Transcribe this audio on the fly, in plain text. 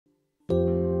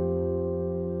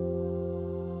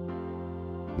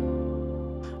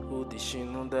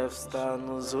destino deve estar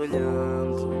nos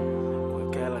olhando com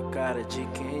aquela cara de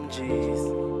quem diz: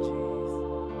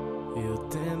 eu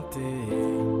tentei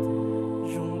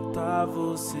juntar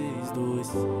vocês dois.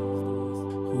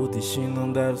 O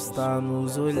destino deve estar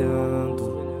nos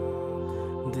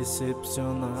olhando,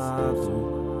 decepcionado.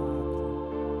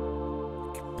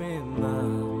 Que pena,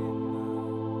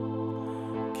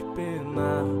 que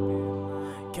pena,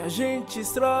 que a gente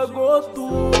estragou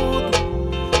tudo,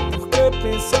 porque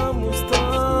pensamos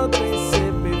tanto em ser